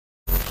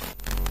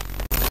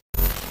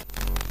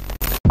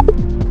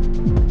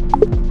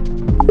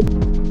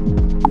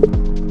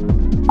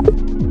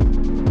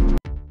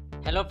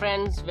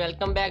friends,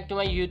 welcome back to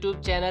my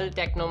YouTube channel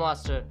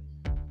Technomaster.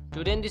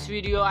 Today in this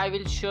video I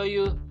will show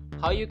you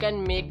how you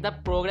can make the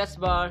progress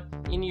bar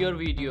in your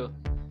video.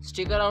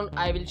 Stick around,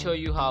 I will show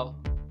you how.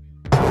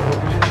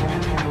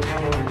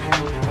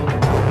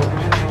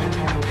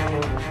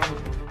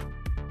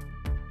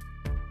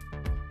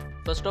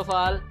 First of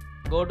all,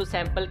 go to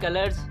sample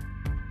colors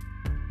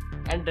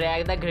and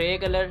drag the gray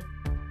color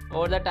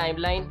over the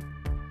timeline.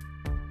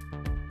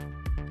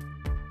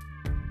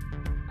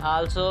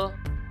 Also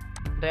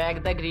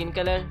drag the green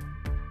color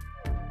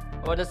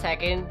over the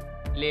second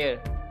layer.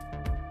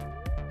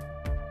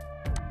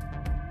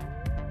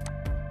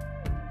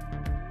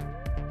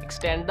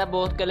 Extend the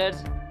both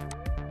colors.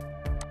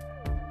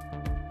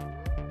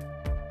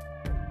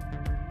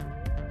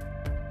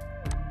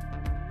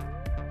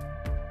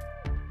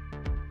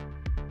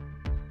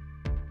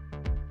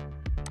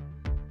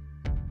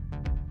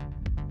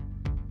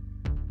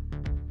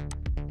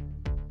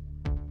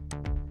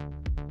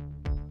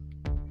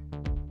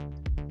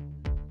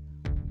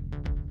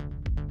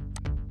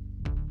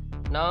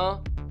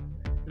 Now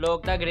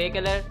lock the gray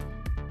color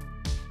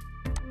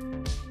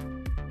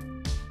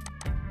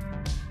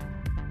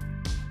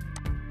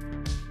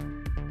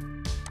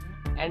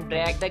and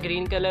drag the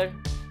green color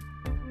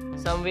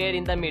somewhere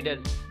in the middle.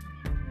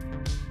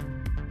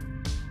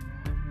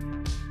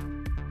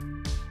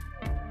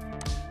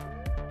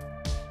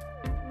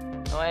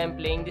 Now I am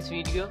playing this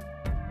video.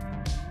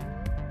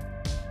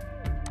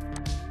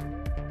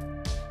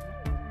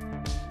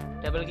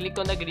 Double click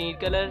on the green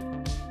color,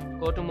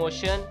 go to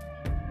motion,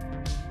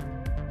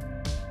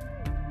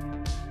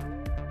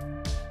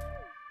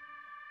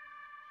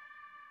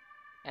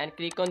 and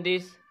click on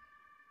this,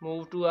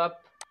 move to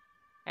up,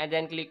 and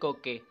then click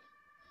OK.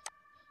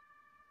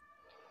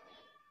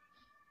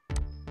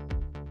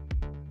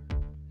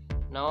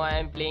 Now I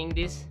am playing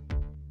this.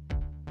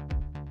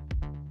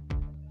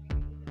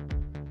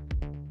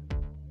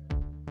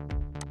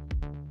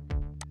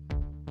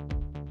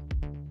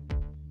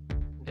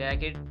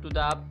 Drag it to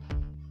the up.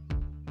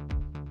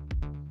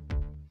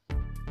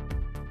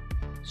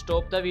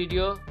 Stop the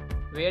video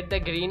where the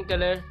green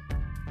color,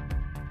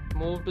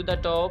 move to the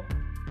top.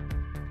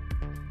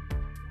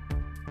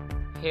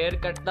 Here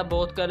cut the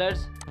both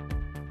colors.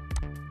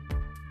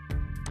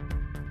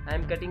 I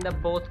am cutting the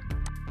both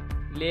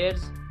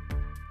layers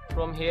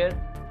from here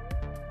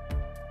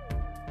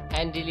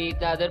and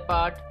delete the other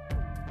part.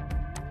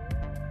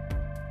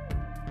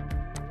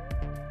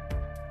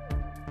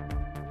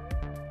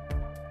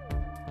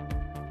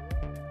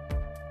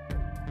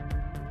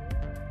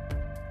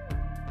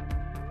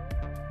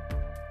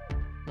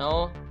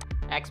 Now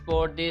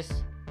export this.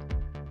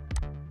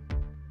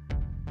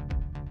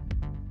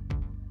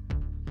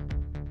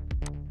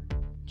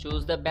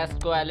 Choose the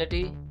best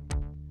quality.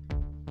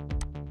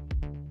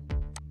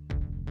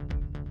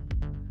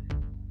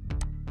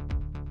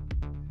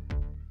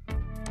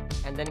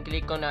 And then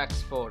click on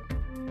export.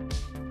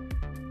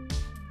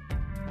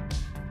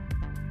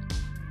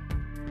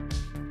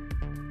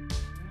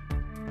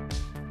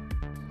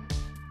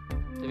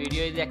 The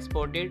video is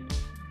exported.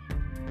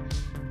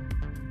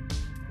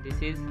 This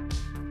is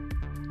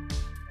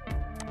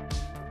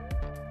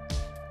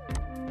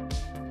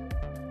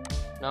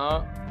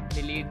now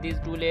delete these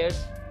two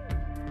layers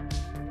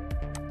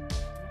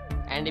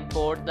and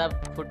import the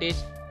footage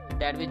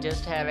that we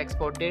just have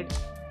exported.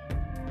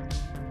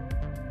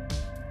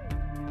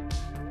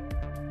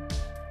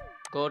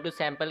 Go to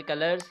sample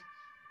colors,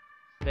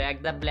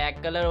 drag the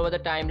black color over the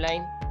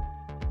timeline,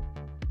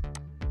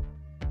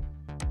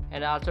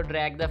 and also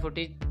drag the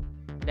footage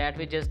that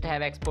we just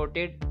have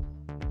exported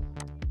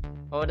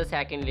over the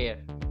second layer.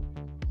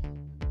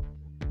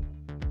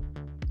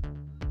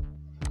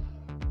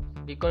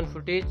 Click on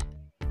footage,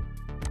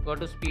 go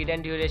to speed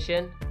and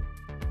duration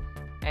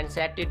and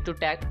set it to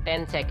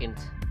 10 seconds,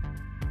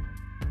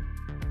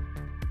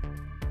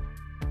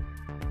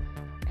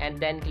 and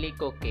then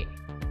click OK.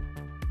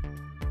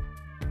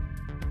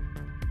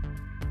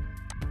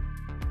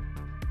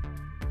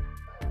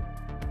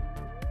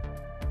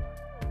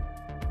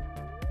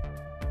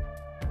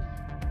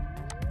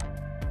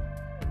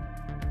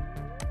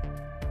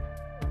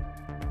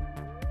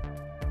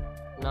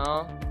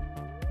 Now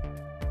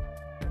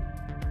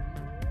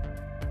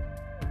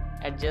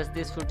adjust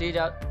this footage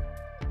out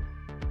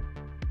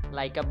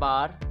like a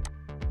bar,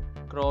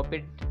 crop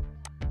it.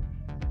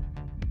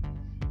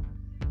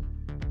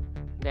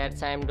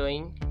 That's I am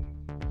doing.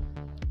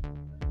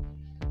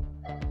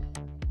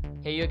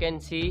 Here you can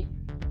see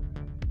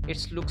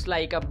it looks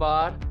like a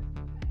bar.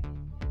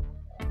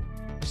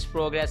 It's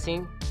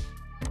progressing.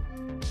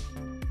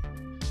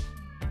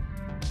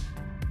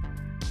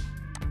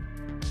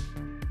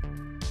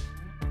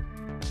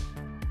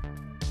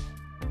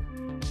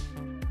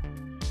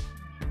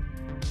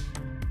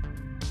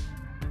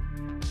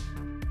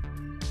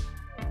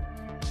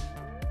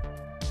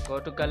 Go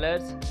to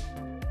colors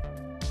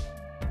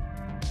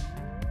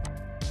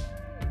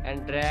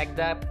and drag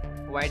the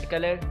white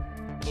color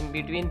in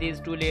between these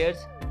two layers.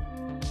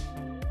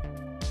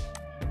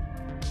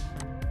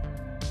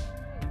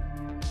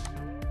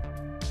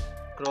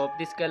 Crop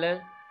this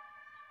color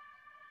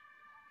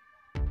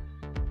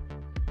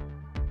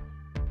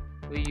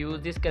we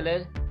use this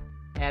color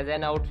as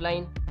an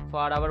outline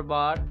for our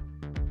bar.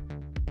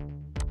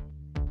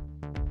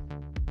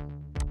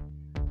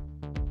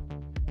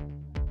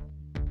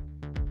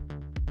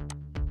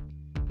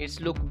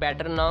 It's look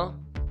better now.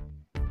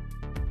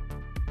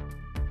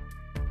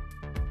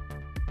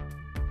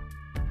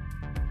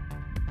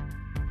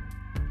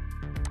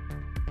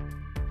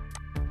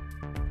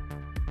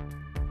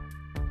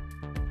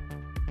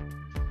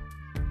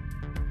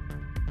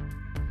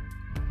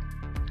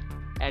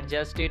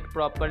 Adjust it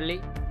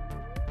properly.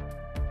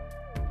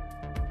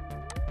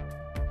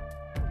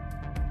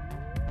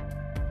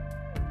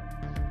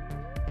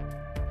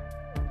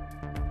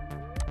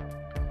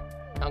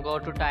 Now go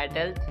to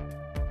titles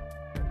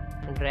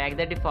and drag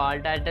the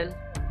default title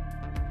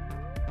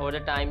over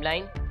the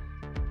timeline.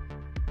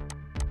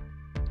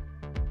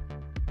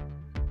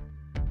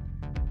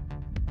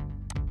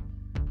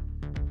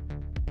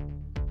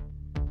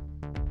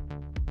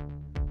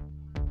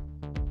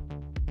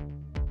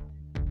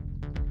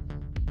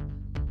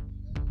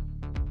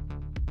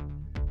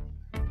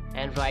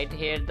 And write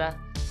here the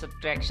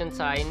subtraction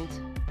signs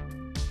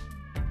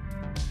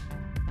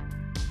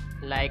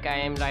like I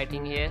am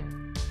writing here.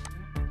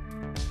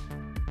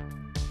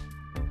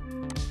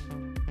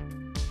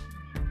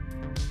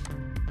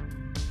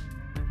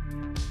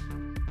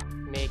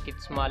 Make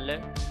it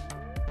smaller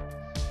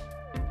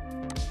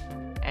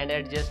and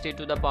adjust it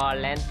to the bar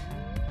length.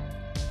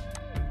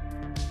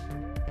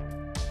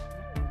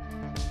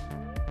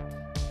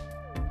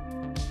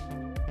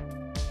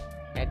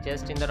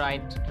 Adjust in the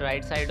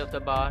right side of the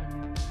bar.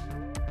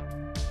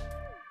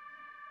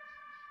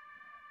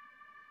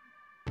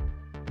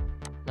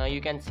 Now you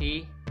can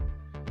see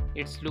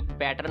it's look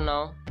better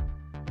now.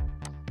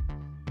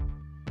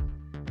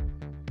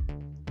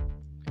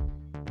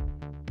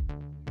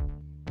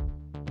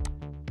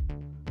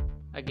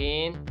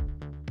 Again,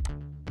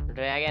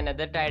 drag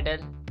another title,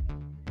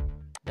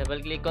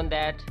 double click on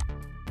that,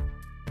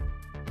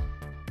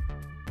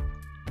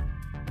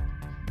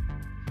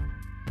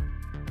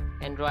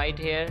 and write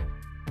here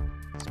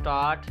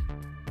start,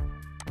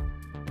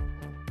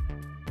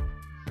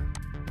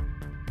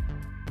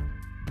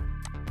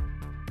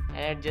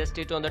 and adjust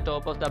it on the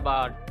top of the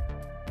bar.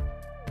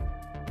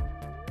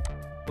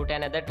 Put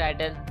another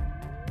title,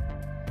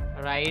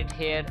 write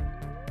here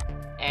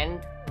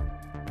end,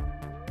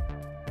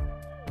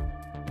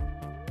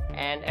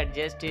 and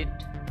adjust it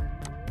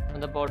on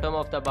the bottom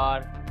of the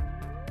bar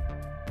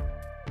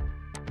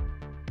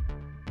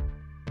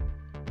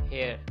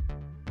here.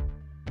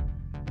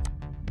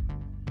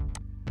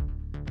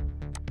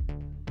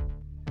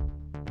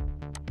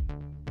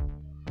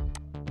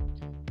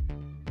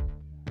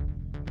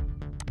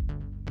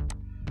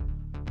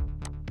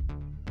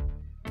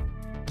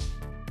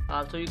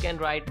 Also you can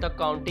write the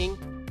counting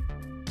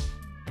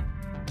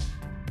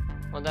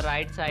on the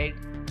right side.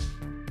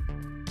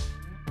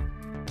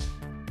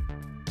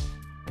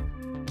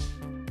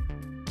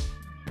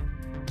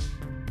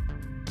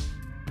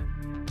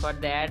 For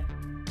that,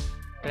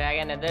 drag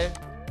another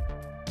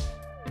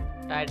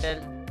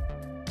title.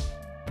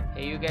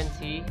 Here you can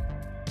see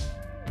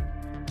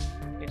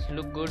it's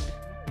look good,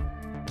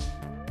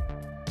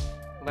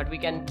 but we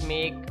can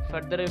make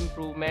further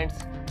improvements.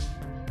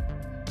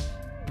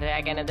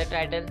 Drag another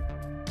title,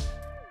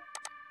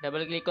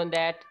 double click on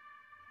that,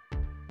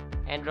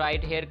 and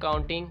write here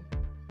counting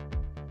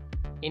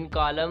in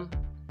column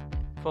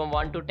from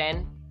 1 to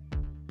 10.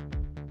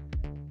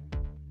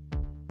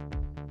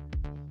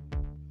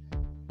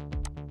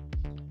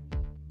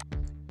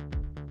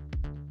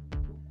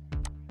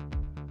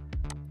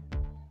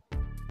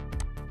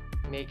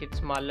 Make it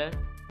smaller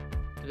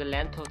to the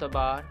length of the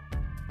bar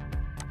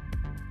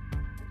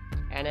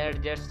and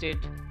adjust it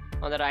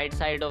on the right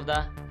side of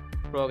the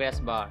progress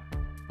bar.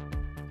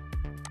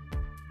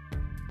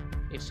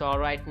 It's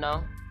alright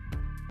now.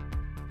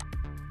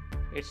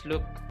 It's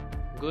look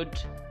good.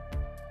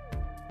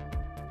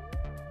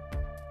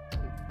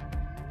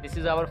 This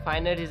is our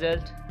final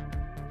result.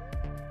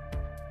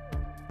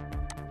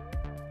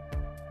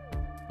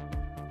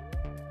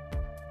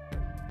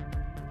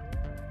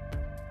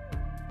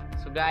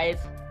 So guys,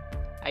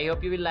 I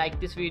hope you will like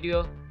this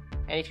video,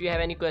 and if you have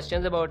any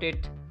questions about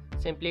it,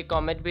 simply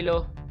comment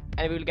below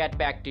and we will get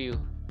back to you.